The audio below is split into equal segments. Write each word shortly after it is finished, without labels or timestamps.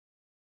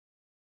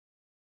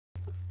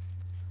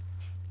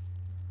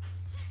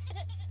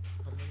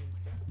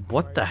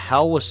What the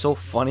hell was so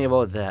funny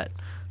about that?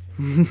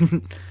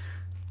 That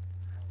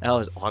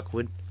was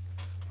awkward.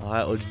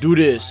 Alright, let's do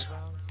this.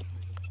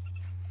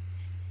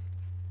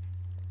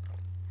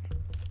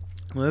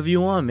 Whatever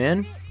you want,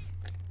 man.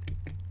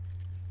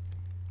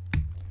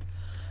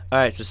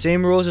 Alright, so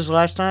same rules as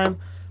last time.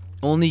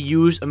 Only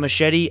use a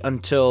machete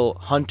until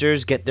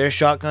hunters get their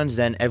shotguns,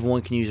 then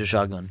everyone can use a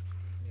shotgun.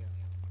 Yeah.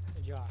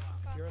 Josh,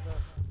 if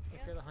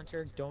you're the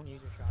hunter, don't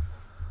use your shotgun.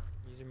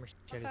 Use your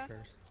machete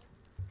first.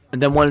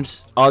 And then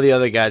once all the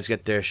other guys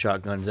get their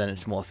shotguns, then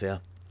it's more fair.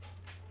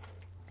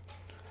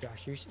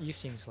 Josh, you've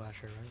seen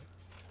Slasher, right?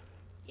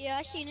 Yeah,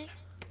 I seen it.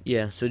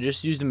 Yeah, so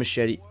just use the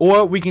machete.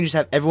 Or we can just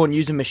have everyone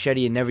use a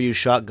machete and never use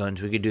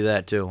shotguns. We could do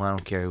that too. I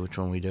don't care which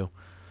one we do.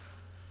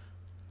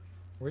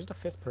 Where's the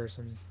fifth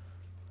person?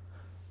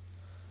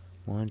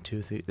 1,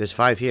 2, 3. There's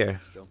 5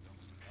 here.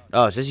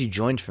 Oh, it says you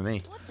joined for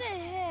me. What the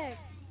heck?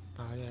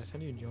 Oh yeah, I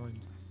said you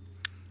joined.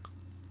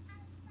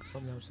 Oh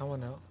no,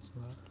 someone else.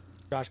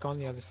 Josh, go on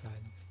the other side.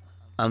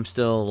 I'm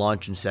still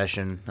launching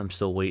session. I'm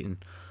still waiting.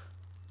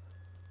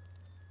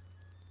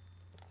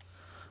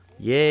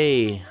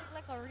 Yay. You look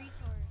like a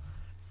retard.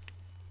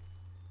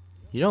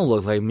 You don't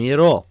look like me at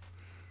all.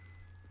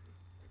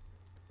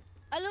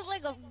 I look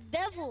like a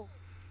devil.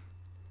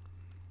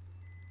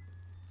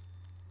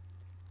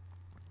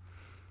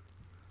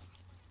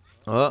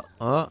 Oh.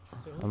 So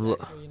who's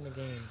actually in the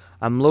game?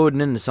 I'm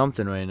loading into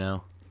something right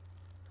now.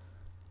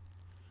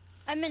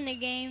 I'm in the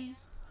game.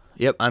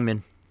 Yep, I'm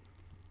in.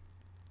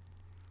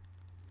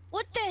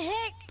 What the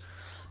heck?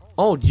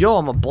 Oh, yo,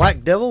 I'm a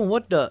black devil?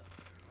 What the?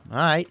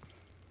 Alright.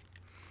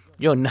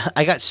 Yo,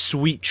 I got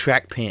sweet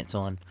track pants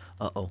on.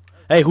 Uh-oh.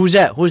 Hey, who's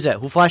that? Who's that?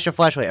 Who flashed your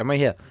flashlight? I'm right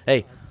here.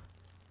 Hey.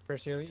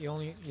 Chris, you're the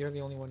only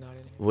one not in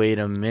here. Wait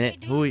a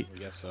minute. Who? I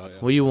guess so, yeah.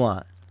 Who you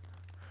want?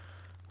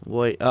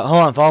 Wait. Hold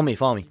on. Follow me.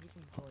 Follow me.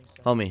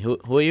 Follow me. Who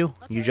are you?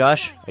 Okay, You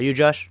Josh? Are you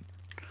Josh?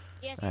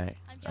 Yes. Alright.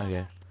 I'm Josh.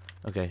 Okay.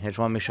 Okay. I just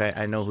want to make sure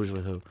I know who's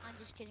with who. I'm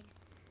just kidding.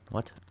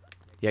 What?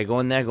 Yeah, go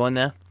in there. Go in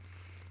there.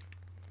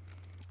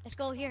 Let's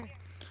go here.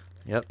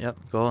 Yep.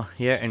 Go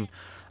here. And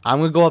I'm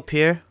going to go up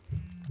here.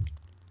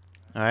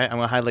 Alright. I'm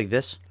going to hide like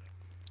this.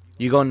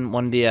 You go in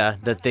one of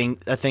the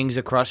things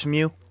across from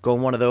you. Go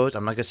in one of those.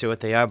 I'm not going to say what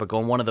they are, but go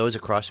in one of those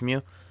across from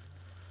you.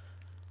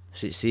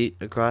 See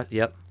across?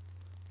 Yep.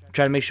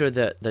 Try to make sure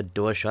that the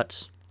door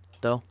shuts,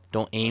 though.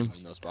 Don't aim.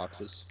 In those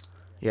boxes.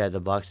 Yeah,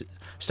 the boxes.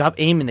 Stop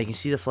aiming. They can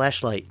see the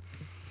flashlight.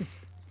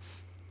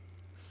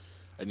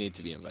 I need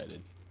to be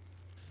invited.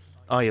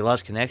 Oh, you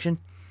lost connection?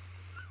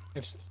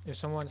 If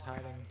someone's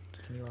hiding,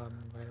 can you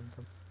invite them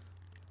from?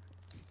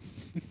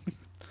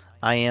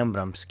 I am, but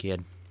I'm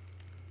scared.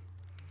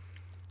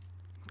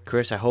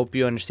 Chris, I hope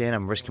you understand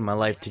I'm risking my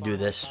life to do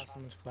this. I saw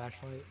someone's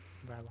flashlight,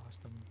 but I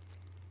lost them.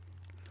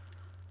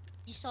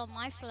 You saw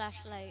my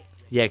flashlight.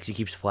 Yeah, 'cause he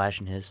keeps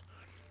flashing his.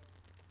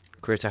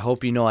 Chris, I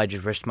hope you know I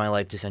just risked my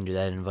life to send you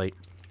that invite.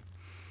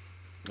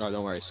 Oh,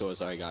 don't worry.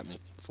 Suicide got me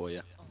for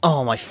you.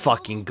 Oh my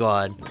fucking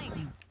god. Mike.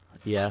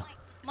 Yeah.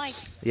 Mike.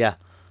 Yeah.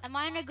 Am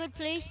I in a good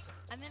place?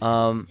 I'm in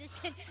Um, a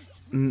position.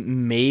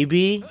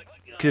 Maybe.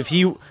 'Cause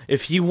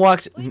if he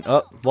walks.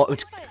 Oh, well,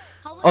 it's.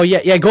 How Oh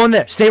yeah. Go in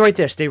there. Stay right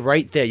there. Stay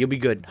right there. You'll be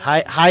good.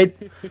 Hide.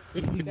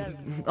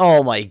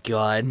 Oh my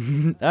god.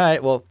 All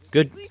right. Well,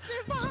 good. we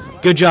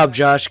survived. Good job,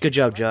 Josh. Good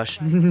job, Josh.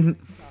 Flashlight is so much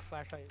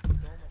stronger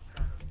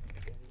than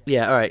machete.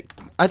 Yeah, alright.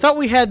 I thought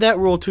we had that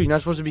rule too. You're not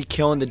supposed to be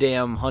killing the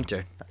damn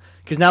hunter.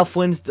 Because now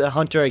Flynn's the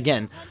hunter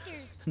again.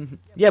 Hunters.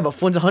 Yeah, but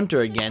Flynn's a hunter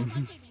We again.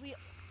 hunted.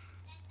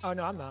 Oh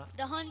no, I'm not.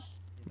 The hunt.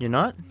 You're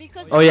not?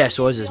 Because Oh, yeah,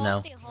 so is we this all now.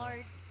 Stay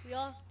hard.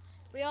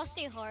 We all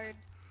stay hard.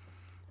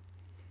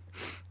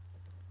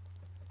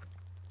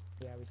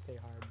 Yeah, we stay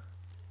hard.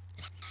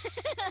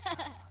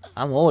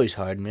 I'm always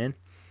hard, man.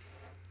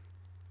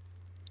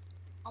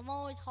 I'm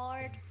always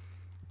hard.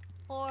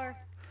 Or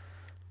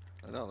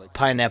I know, like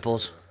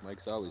Pineapples.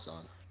 Mike's always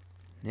on.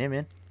 Yeah,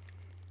 man.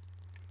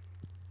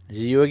 Is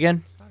it you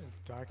again? It's not as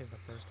dark as the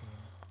first one.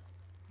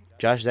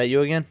 Josh, is that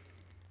you again?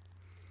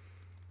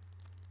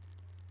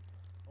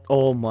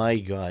 Oh my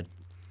god.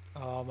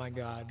 Oh my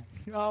god.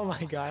 Oh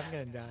my god, I'm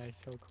gonna die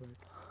so quick.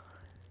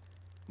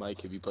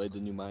 Mike, have you played the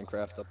new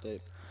Minecraft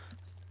update?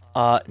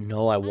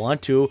 No, I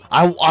want to.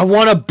 I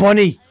want a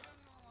bunny!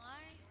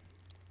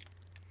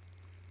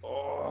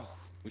 Oh,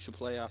 we should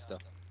play after.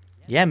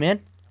 Yeah,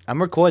 man.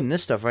 I'm recording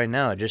this stuff right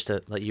now just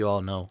to let you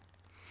all know.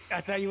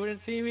 I thought you wouldn't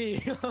see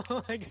me.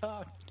 Oh my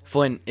god.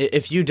 Flynn,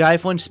 if you die,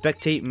 Flynn,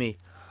 spectate me.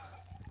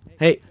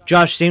 Hey,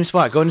 Josh, same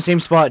spot. Go in the same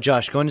spot,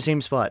 Josh. Go in the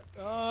same spot.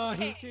 Oh,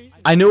 he's chasing.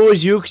 I knew it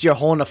was you because you're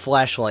holding a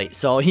flashlight,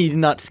 so he did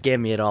not scare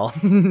me at all.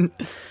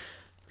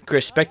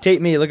 Chris,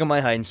 spectate me. Look at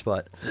my hiding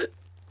spot.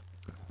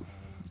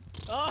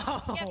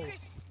 Oh. yeah, Chris.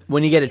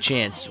 When you get a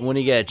chance. When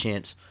you get a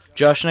chance.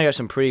 Josh and I got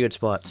some pretty good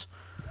spots.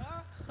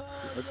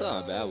 That's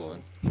not a bad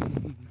one.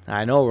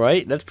 I know,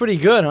 right? That's pretty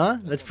good, huh?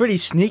 That's pretty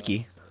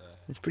sneaky.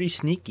 That's pretty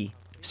sneaky.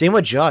 Same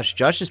with Josh.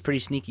 Josh is pretty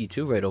sneaky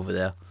too, right over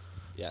there.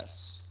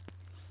 Yes.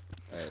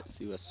 Alright,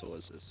 see what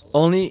source is.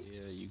 Only-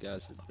 Yeah, you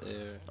guys are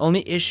there.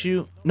 Only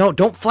issue... No,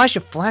 don't flash a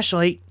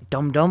flashlight,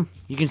 dum-dum.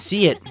 You can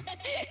see it.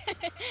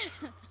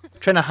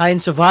 trying to hide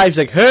and survive. He's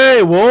like,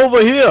 hey, we're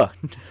over here.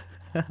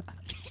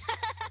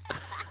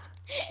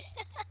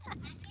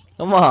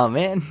 Come on,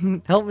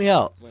 man. Help me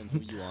out. When, who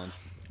you on?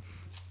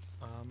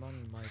 I'm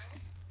on Mike.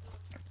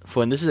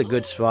 Flynn, this is a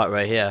good spot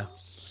right here.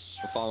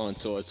 We're following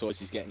Source. Source,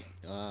 he's getting.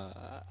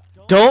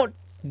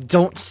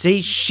 Don't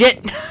say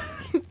shit.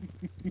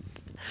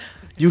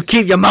 You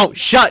keep your mouth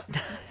shut.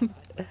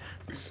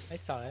 I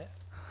saw it.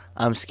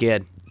 I'm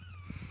scared.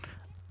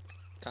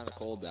 Kind of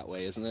cold that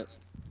way, isn't it?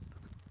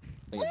 I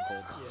think it's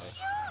cold that way.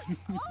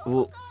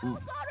 Well, Oh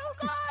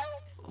God.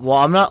 well,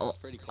 I'm not. It's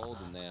pretty cold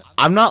in there.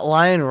 I'm not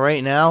lying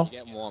right now. It's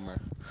getting warmer.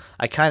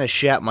 I kind of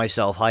shat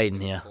myself hiding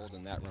here, Cold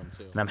in that room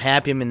too. and I'm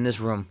happy I'm in this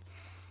room.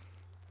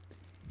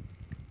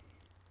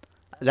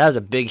 That was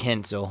a big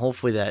hint, so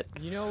hopefully that.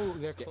 You know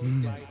they're close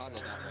Getting by. hotter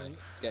that way.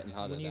 It's getting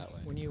hotter When you that way.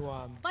 when you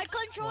My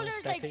controller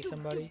is like spectate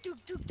somebody,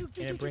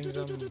 and it brings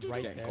them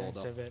right Getting there cold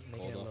instead up, of it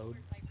making it cold up. load.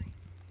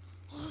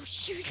 Oh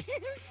shoot!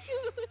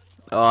 Shoot!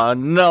 Oh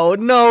no,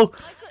 no.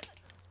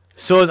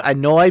 So I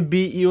know I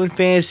beat you in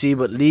fantasy,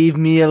 but leave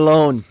me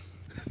alone.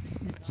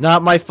 It's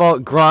not my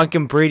fault. Gronk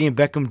and Brady and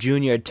Beckham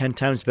Jr. are 10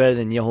 times better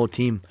than your whole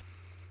team.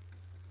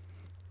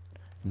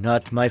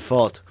 Not my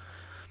fault.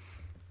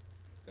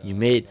 You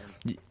made.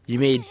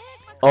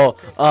 Oh,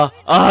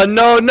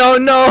 no, no,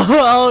 no.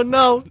 Oh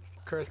no.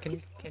 Chris, can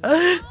you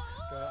the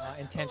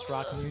intense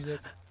rock music?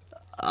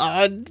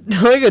 My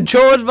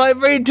controller's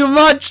vibrating too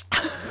much.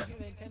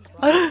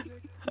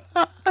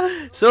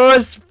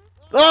 Source,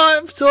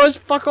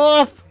 fuck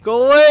off.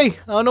 Go away.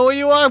 I don't know where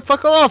you are.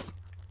 Fuck off.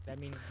 That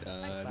means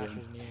Uh, Slasher's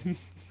near.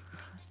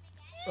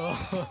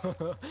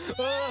 Oh.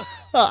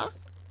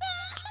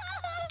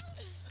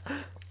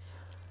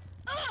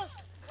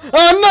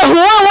 Oh no!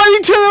 Why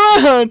you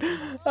turn around?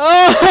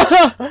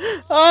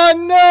 Oh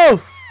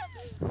no!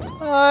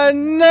 Oh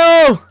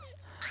no!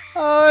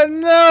 Oh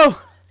no!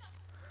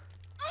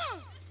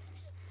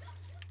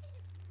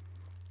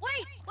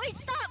 Wait!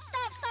 Stop!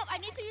 I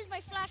need to use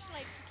my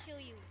flashlight to kill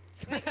you.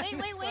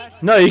 Wait!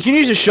 No, you can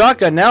use a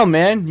shotgun now,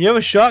 man. You have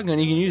a shotgun.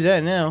 You can use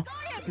that now.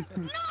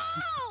 No!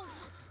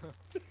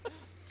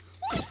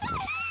 What the heck?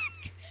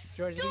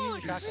 George, you can use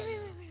Dude, your shotgun.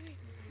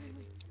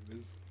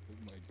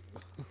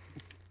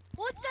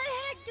 What the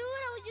heck, dude?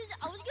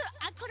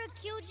 I could have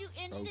killed you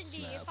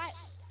instantly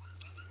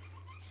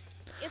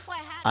if I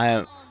had.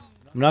 I'm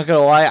not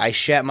gonna lie. I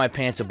shat my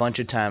pants a bunch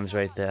of times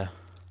right there.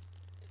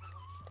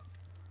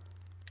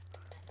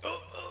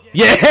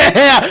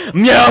 Yeah,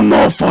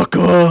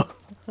 motherfucker.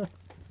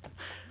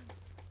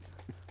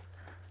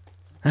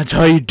 That's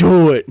how you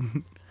do it.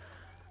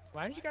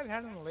 Why don't you guys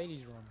have it in the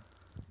ladies' room?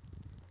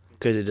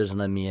 Because it doesn't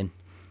let me in.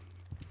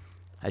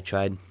 I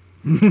tried.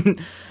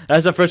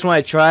 That's the first one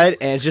I tried,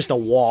 and it's just a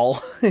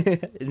wall.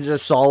 It's a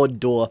solid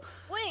door.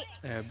 Wait.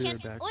 Yeah, be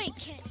right back.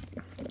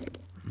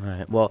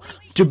 Alright, well,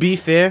 to be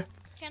fair,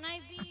 Can I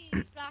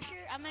be slasher?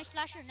 Am I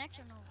slasher next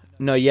or no?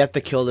 no, you have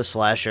to kill the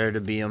slasher to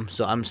be him,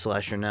 so I'm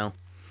slasher now.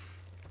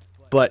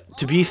 But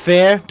to be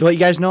fair, to let you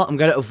guys know, I'm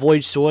gonna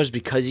avoid swords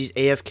because he's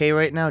AFK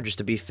right now, just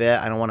to be fair.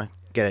 I don't want to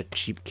get a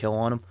cheap kill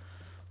on him.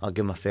 I'll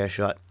give him a fair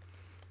shot.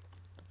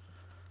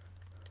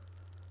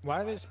 Why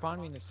do they spawn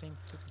me in the same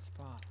stupid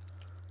spot?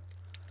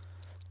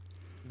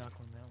 Knock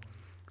on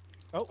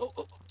that one.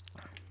 Oh!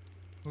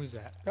 Who's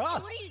that? Ah!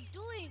 What are you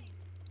doing?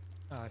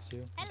 Oh, it's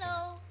you.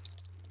 Hello,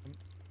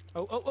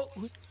 Oh!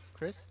 Who's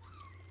Chris?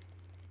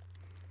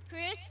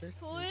 Chris. Chris?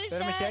 Who is that a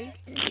that?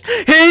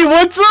 machete? Hey,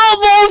 what's up,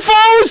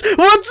 mofos?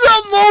 What's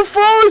up,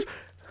 mofos?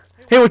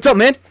 Hey, what's up,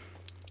 man?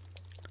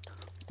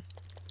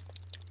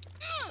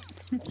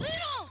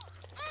 Little.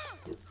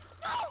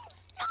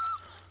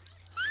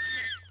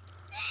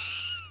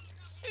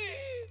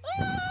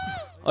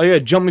 Oh, you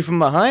gotta jump me from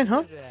behind,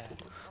 huh? His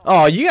ass.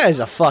 Oh, you guys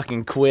are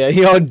fucking queer.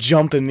 You're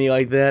jumping me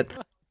like that.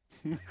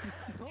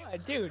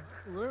 What, dude?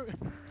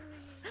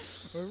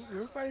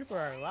 We're fighting for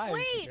our lives.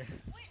 Wait. here.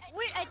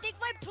 Wait, I think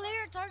my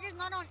player target's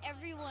not on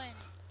everyone.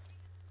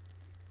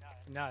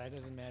 No, that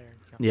doesn't matter.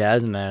 Yeah, it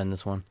doesn't matter in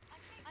this one.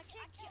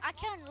 I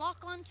can't lock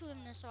onto him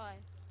this way.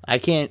 I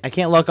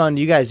can't lock on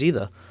to you guys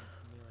either.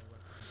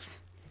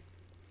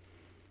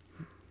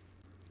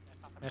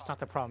 That's not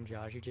the problem,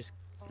 Josh. You just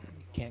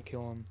can't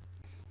kill him.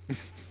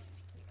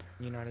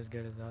 You're not as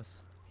good as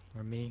us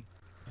or me.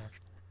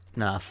 Actually.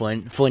 Nah,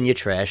 Flynn, you're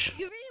trash.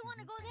 You really want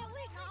to go that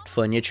way? No.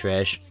 Flynn, you're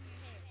trash.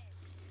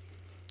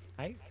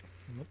 I'm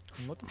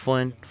looking.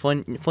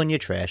 Flynn, you're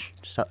trash.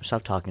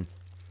 Stop talking.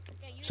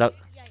 Yeah, Stop.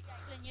 Yeah,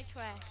 Flynn, you're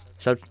trash.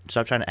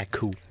 Stop trying to act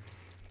cool.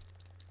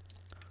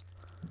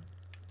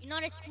 You're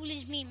not as cool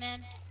as me,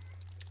 man.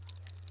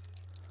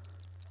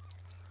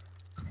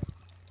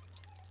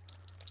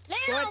 Lay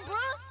down, bro.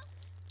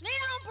 Lay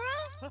down,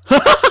 bro.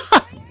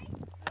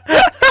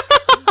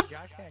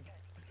 Josh can't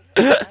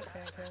kill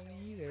me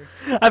either.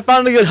 I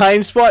found a good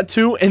hiding spot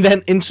too, and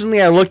then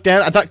instantly I looked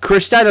down. I thought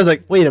Chris died. I was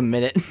like, wait a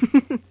minute.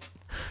 Did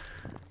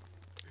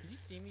you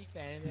see me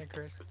standing there,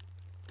 Chris?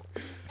 I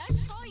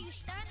saw you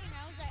standing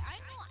there. I was like, I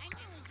know it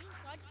was you, so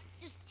I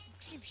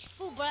just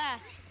full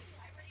blast.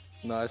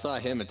 No, I saw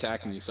him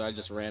attacking you, so I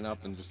just ran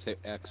up and just hit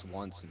X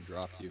once and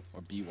dropped you,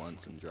 or B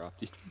once and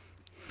dropped you.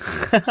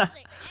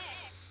 Like,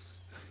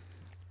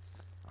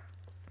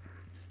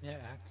 Yeah,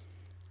 axe.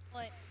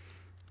 what?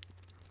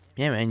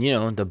 Yeah, man. You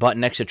know the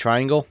button next to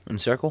triangle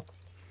and circle.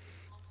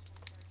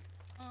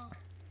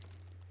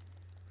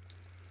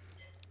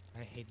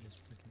 I hate this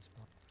freaking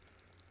spot.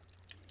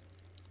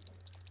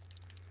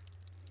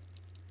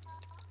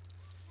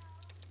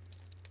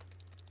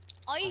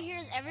 All you hear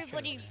is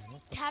everybody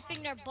Should've-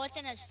 tapping their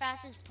button as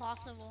fast as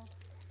possible.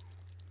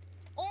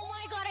 Oh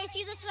my god, I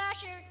see the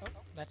slasher! Oh,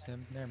 that's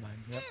him. Never mind.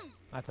 Yep.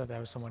 I thought that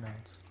was someone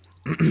else.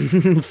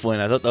 Flynn,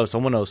 I thought that was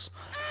someone else.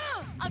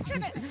 I'm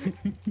trying to.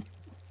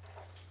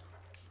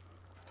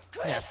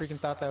 Yeah, I freaking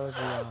thought that was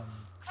the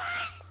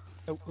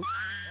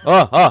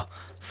Oh, Oh,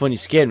 Flynn, you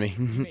scared me.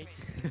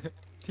 teammates.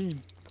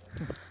 Team.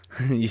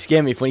 You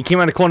scared me, Flynn. You came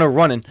around the corner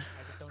running. I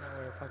just don't know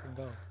where to fucking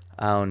go.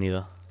 I don't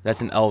either.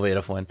 That's an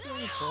elevator, Flynn.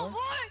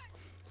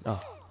 Oh,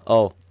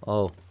 boy!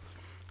 Oh.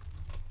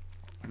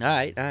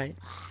 Alright.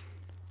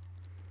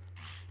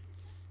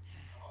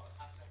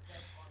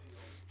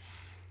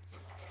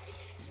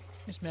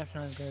 This map's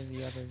not as good as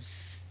the others.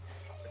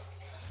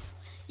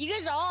 You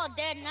guys are all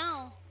dead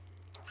now.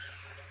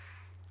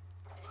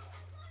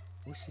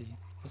 We'll see.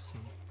 We'll see.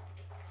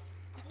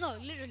 No,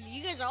 literally,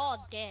 you guys are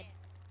all dead.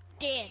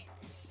 Dead.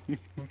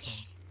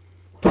 Okay.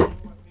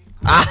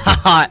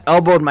 Ah,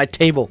 elbowed my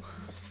table.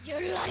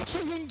 Your life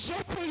is in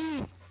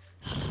jeopardy.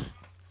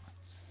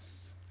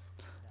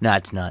 Nah,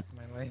 it's not.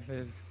 My life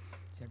is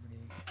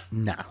jeopardy.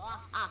 Nah.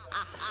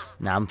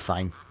 Nah, I'm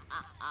fine.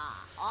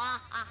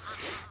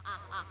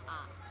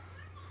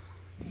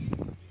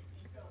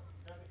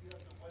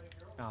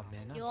 Oh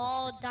man. not You're this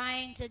all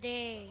dying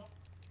today.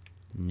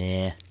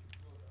 Nah.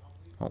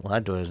 Oh, well,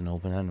 that door doesn't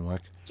open. That didn't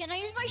work. Can I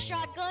use my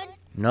shotgun?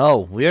 No,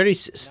 we already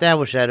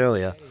established that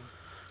earlier. Hey,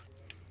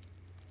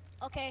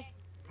 Okay.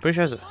 Pretty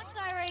sure that's One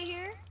guy right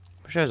here.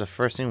 the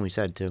first thing we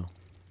said, too.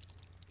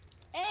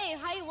 Hey,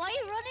 why are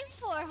you running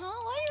for, huh?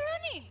 Why are you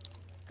running?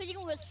 Cause you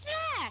can go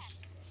slash,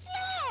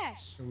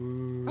 slash.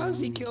 Ooh. How does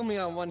he kill me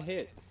on one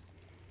hit?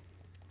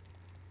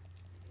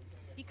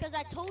 Because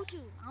I told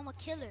you, I'm a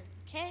killer.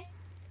 Okay?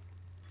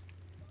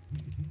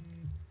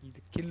 He's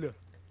the killer.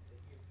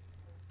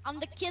 I'm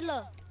the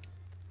killer.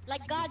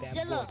 Like Bad boy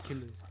Godzilla.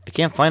 killers. I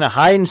can't find a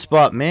hiding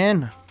spot,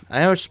 man. I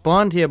never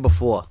spawned here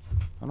before.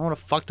 I don't know where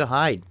the fuck to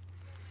hide.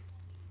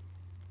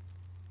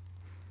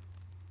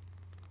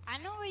 I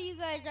know where you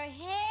guys are.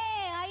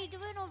 Hey, how you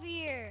doing over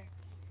here?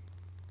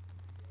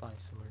 Probably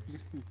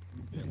swears.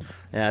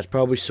 Yeah, it's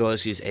probably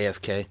Soaz. He's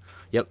AFK.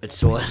 Yep,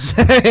 it's Soaz.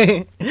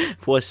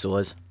 Poor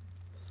Soaz.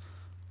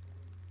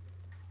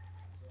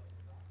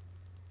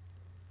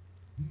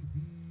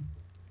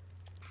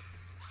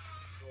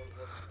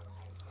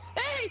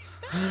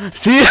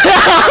 See?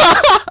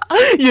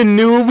 You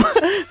noob.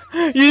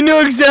 You knew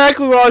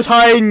exactly where I was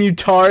hiding, you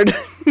tard.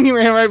 You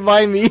ran right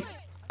by me.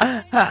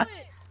 Where'd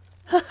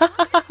he go?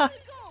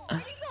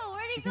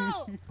 Where'd he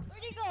go?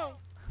 Where'd he go?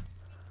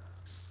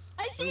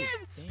 I see him!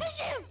 I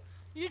see him!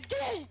 You're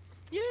dead!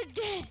 You're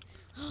dead!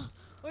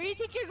 Where do you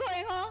think you're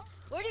going, huh?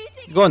 Where do you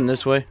think Going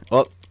this way.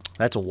 Oh,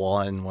 that's a wall.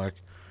 That didn't work.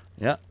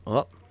 Yeah.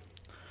 Oh,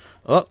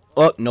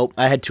 nope.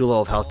 I had too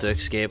low of health to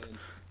escape.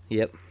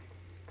 Yep.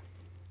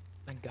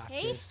 I got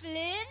Hey, this.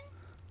 Flynn?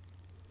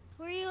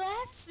 Where you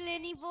at,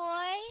 Flinny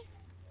boy?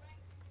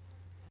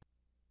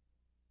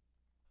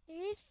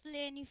 Hey,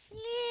 Flinny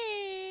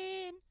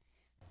Flynn!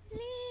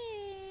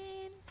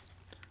 Flynn!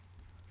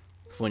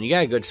 Flynn, you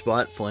got a good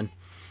spot, Flynn.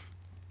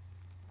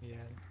 Yeah.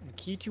 The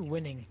key to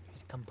winning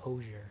is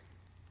composure.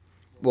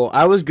 Well,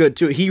 I was good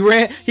too. He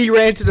ran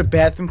to the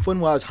bathroom, Flynn,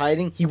 while I was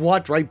hiding. He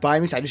walked right by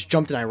me, so I just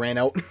jumped and I ran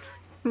out.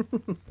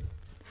 Flinny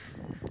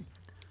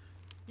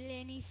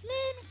Flynn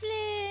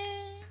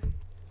Flynn!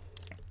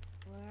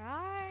 Where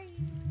are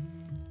you?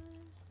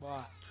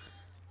 What?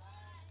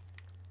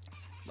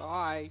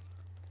 Bye.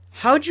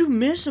 How'd you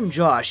miss him,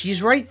 Josh?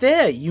 He's right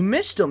there. You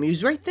missed him. He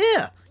was right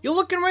there. You're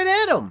looking right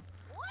at him.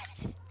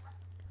 What?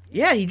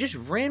 Yeah, he just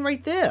ran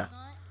right there.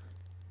 Not.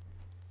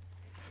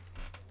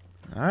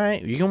 All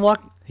right, you can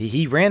walk.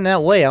 He ran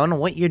that way. I don't know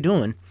what you're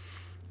doing.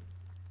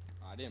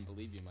 I didn't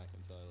believe you, Mike,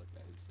 until I looked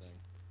at his thing.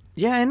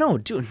 Yeah, I know,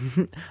 dude.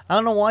 I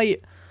don't know why you...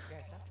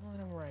 Guys, stop telling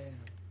him where I am.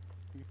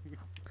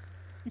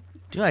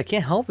 Dude, I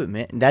can't help it,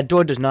 man. That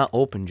door does not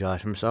open,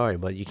 Josh. I'm sorry,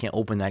 but you can't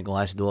open that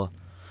glass door.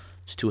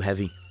 It's too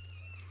heavy.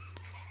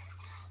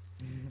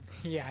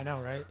 Yeah, I know,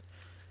 right?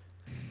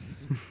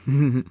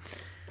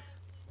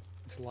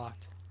 It's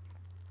locked.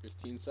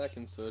 15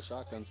 seconds till the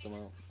shotguns come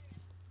out.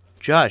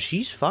 Josh,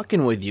 he's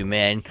fucking with you,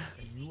 man.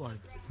 And you are.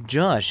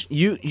 Josh,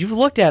 you've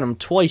looked at him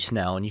twice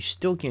now, and you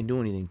still can't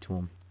do anything to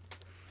him.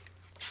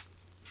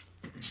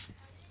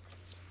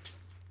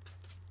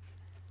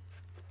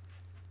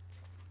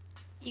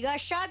 You got a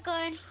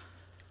shotgun.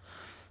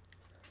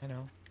 I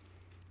know.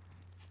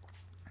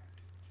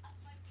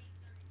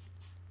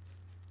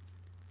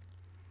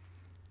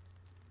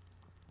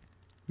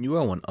 You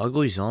are one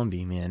ugly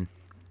zombie, man.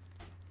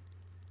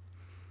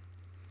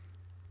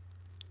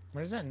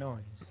 What is that noise?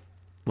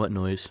 What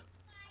noise?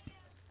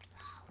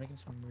 Making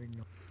some weird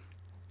noise.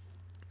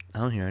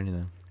 I don't hear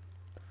anything.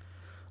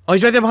 Oh,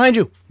 he's right there behind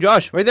you,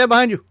 Josh. Right there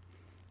behind you.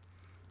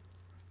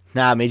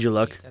 Nah, I made you When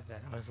look. you said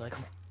that, I was like,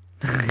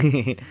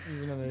 even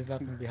though there's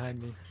nothing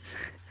behind me.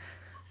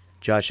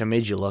 Josh, I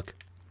made you look.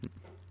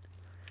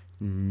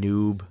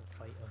 Noob. It's the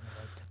fight of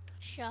my lifetime.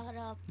 Shut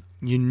up.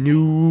 You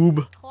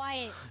noob.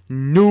 Quiet.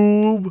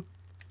 Noob.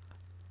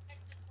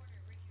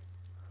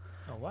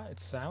 Oh, what?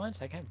 It's silence?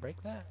 I can't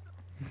break that?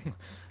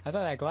 I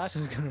thought that glass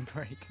was gonna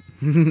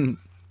break.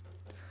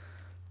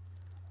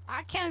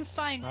 I can't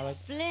find I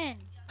like- Flynn.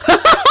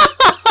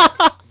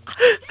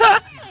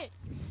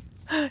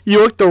 You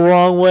looked the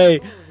wrong way.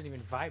 Oh, it wasn't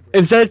even vibrating.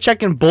 Instead of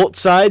checking both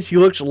sides, he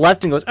looks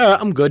left and goes, "All right,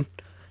 I'm good."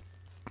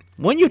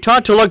 Weren't you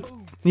taught to look?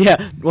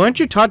 Yeah, weren't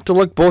you taught to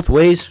look both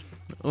ways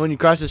when you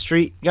cross the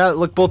street? You gotta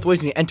look both ways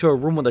when you enter a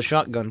room with a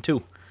shotgun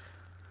too.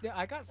 Yeah,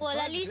 I got Well, at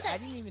surprised least because I I-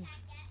 didn't even.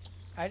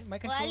 My Well,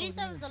 controller at least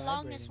I was wasn't the even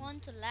longest vibrating. one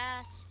to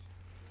last.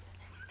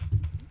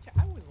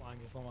 I was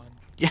longest one.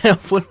 Yeah,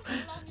 Flynn.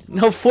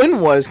 No, Flynn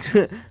was.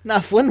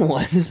 Not Flynn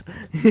was.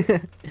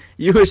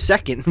 You were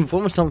second.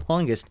 Flynn was the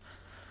longest.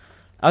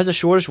 I was the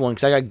shortest one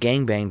because I got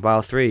gangbanged by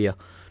all three of you.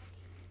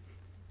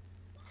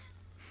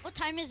 What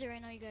time is it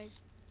right now, you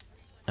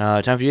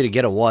guys? Time for you to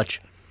get a watch.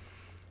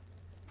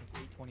 It's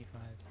 8:25.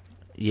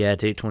 Yeah,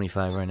 it's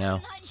 8:25 right now.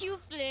 Not you,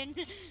 Flynn.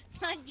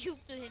 Not you,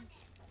 Flynn.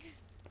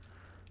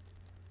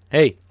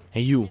 Hey,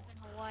 you. Live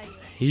in Hawaii.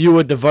 You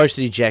with the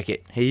varsity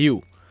jacket. Hey,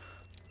 you.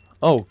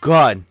 Oh,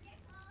 God.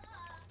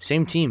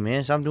 Same team,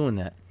 man. Stop doing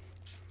that.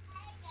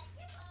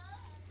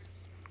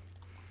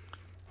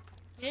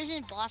 It is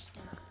in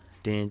Boston.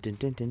 Dun, dun,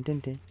 dun, dun, dun,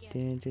 dun, Yeah.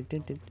 dun, dun,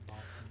 dun, dun,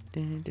 Boston.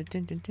 dun, dun,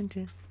 dun, dun, dun,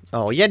 dun.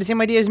 Oh, you had the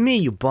same idea as me,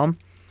 you bum.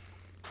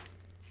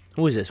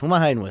 Who is this? Who am I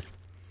hiding with?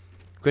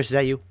 Chris, is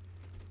that you?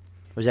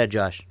 Or is that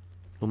Josh?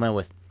 Who am I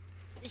with?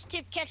 It's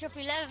Tip Ketchup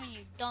 11, you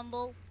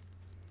dumbo.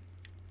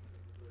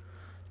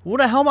 Who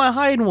the hell am I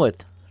hiding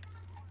with?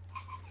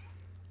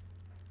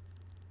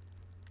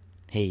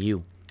 Hey,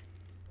 you.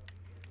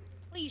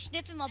 What, you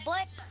sniffing my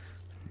butt?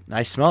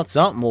 I smelled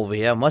something over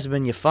here. Must have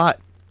been your fart.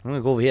 I'm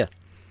gonna go over here.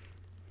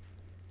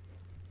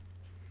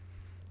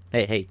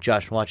 Hey,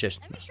 Josh, watch this.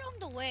 Let me show him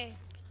the way.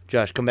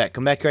 Josh, come back.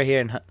 Come back right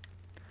here and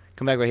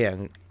come back right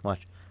here.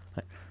 Watch.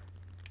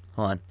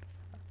 Hold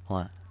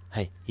on.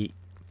 Hey,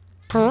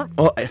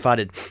 oh, I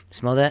farted.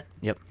 Smell that?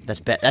 Yep, that's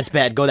bad. That's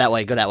bad. Go that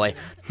way. Go that way.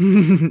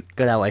 Go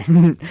that way.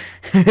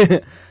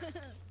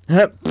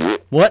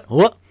 What?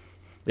 What?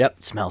 Yep,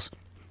 it smells.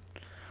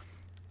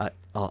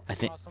 I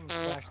think. Saw some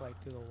flashlight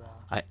through the wall.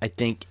 I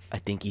think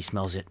he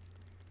smells it.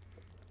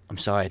 I'm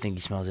sorry. I think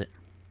he smells it.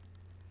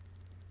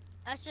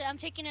 That's it. I'm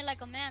taking it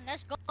like a man.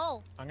 Let's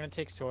go. I'm gonna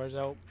take swords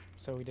out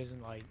so he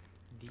doesn't like.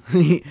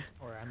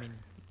 Or I mean.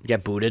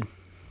 Get booted.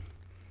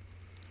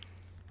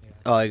 Yeah.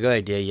 Oh, good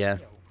idea. Yeah.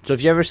 Yo. So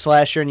if you ever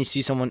slasher and you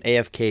see someone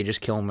AFK,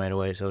 just kill them right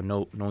away. So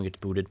no one gets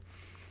booted.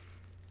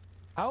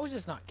 I was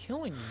just not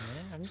killing you,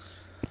 man. I'm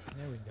just.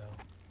 There we go.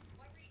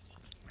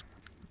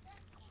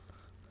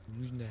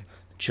 Who's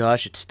next?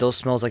 Josh, it still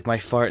smells like my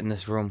fart in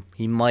this room.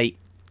 He might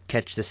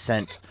catch the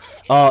scent.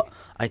 Oh,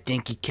 I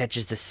think he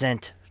catches the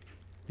scent.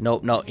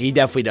 Nope, no, he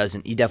definitely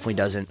doesn't. He definitely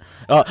doesn't.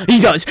 Oh, he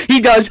does.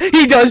 He does.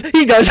 He does.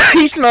 He does.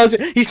 He smells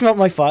it. He smelled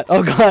my fart.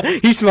 Oh God,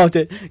 he smelled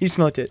it. He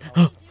smelled it.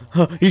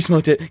 He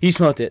smelled it. He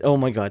smelled it. Oh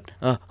my God.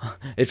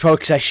 It's probably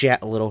because I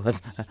shat a little.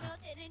 That's, He smelled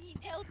it and he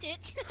dealt it.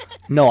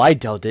 no, I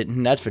dealt it.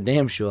 And that's for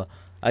damn sure.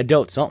 I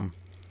dealt something.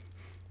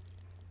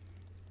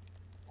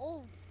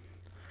 Oh,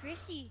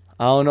 Chrissy.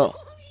 I don't know.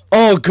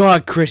 Oh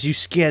God, Chris, you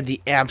scared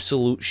the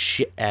absolute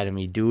shit out of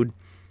me, dude.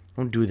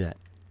 Don't do that.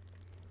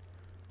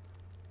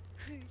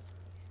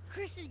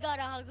 Chris has got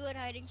a good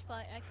hiding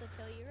spot. I could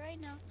tell you right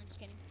now. I'm just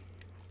kidding.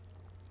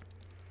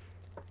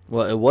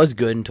 Well, it was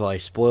good until I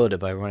spoiled it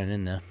by running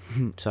in there.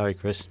 Sorry,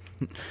 Chris.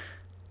 Oh,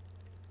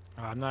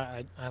 I'm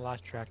not. I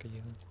lost track of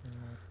you.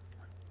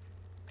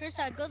 Chris,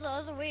 I'd go the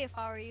other way if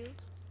I were you.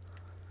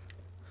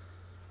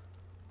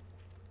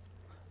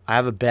 I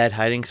have a bad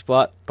hiding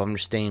spot, but I'm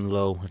just staying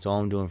low. That's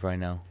all I'm doing for right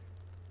now.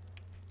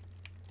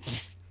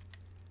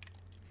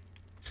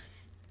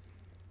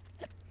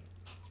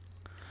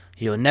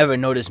 You'll never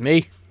notice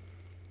me.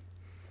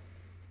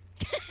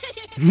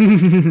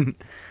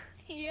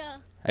 Yeah.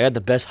 I got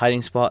the best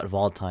hiding spot of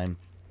all time.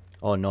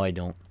 Oh, no, I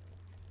don't.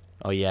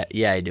 Oh, yeah,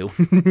 I do.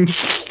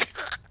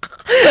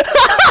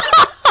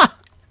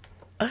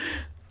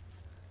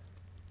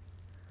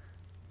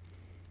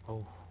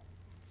 Oh.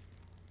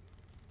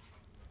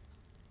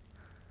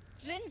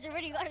 Flynn's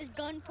already got his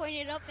gun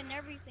pointed up and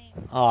everything.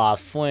 Aw,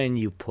 Flynn,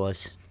 you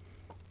puss.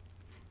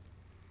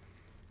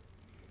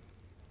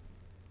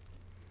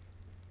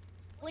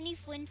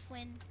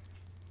 Flynn.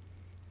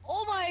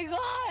 Oh my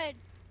God!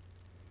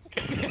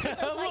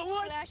 The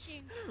light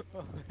flashing.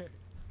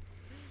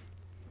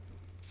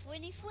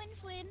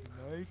 Flynn.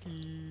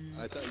 Mikey.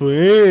 I thought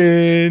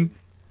Flynn.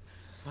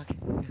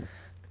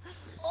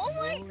 Oh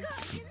my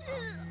God!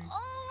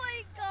 Oh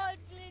my God,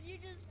 Flynn, you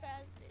just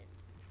passed it.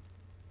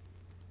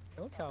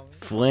 Don't tell me.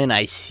 Flynn,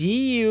 I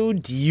see you.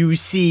 Do you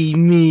see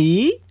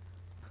me?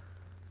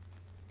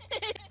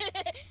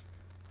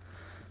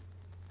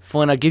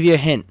 Flynn, I'll give you a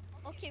hint.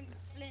 Okay,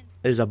 Flynn.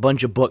 There's a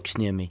bunch of books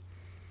near me.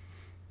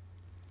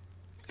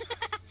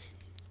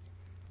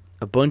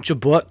 A bunch of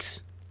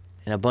books,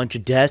 and a bunch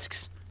of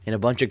desks, and a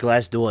bunch of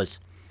glass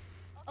doors.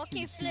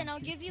 Okay, Flynn, I'll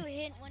give you a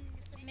hint when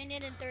it's a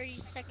minute and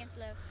 30 seconds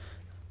left.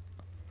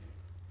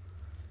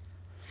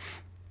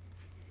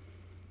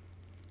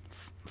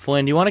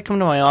 Flynn, do you want to come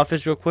to my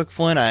office real quick,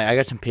 Flynn? I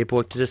got some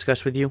paperwork to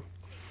discuss with you.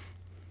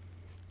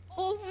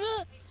 Oh,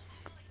 look.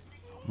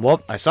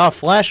 Well, I saw a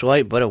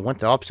flashlight, but it went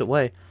the opposite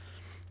way.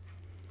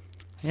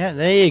 Yeah,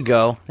 there you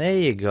go. There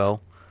you go.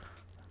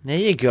 There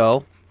you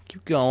go.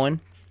 Keep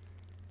going.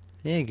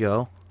 There you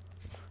go.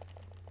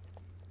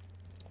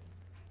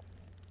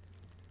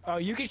 Oh,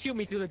 you can shoot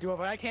me through the door,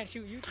 but I can't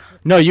shoot you.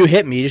 No, you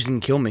hit me. You just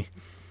didn't kill me.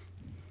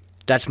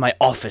 That's my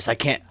office. I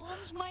can't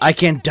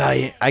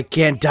die. I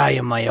can't die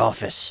in my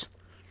office.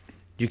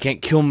 You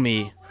can't kill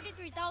me.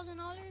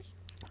 $43,000?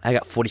 I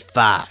got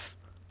 45.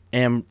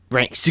 And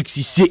rank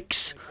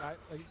 66.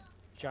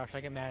 Josh,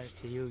 I get mad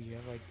to you. You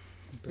have like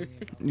 $1 billion.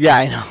 Yeah,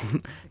 I know.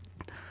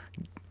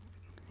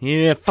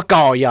 Yeah, fuck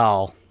all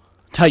y'all.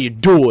 That's how you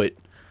do it.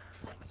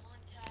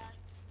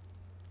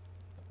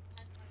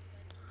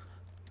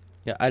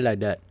 Yeah, I like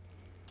that.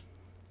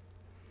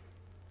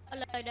 I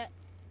like that.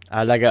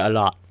 I like it a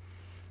lot.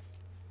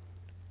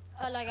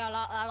 I like a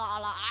lot, a lot,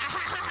 a lot.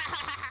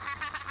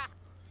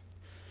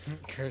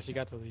 Chris, you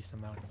got the least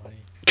amount of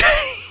money.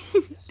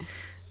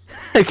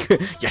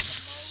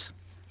 Yes.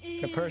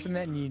 The person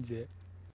that needs it.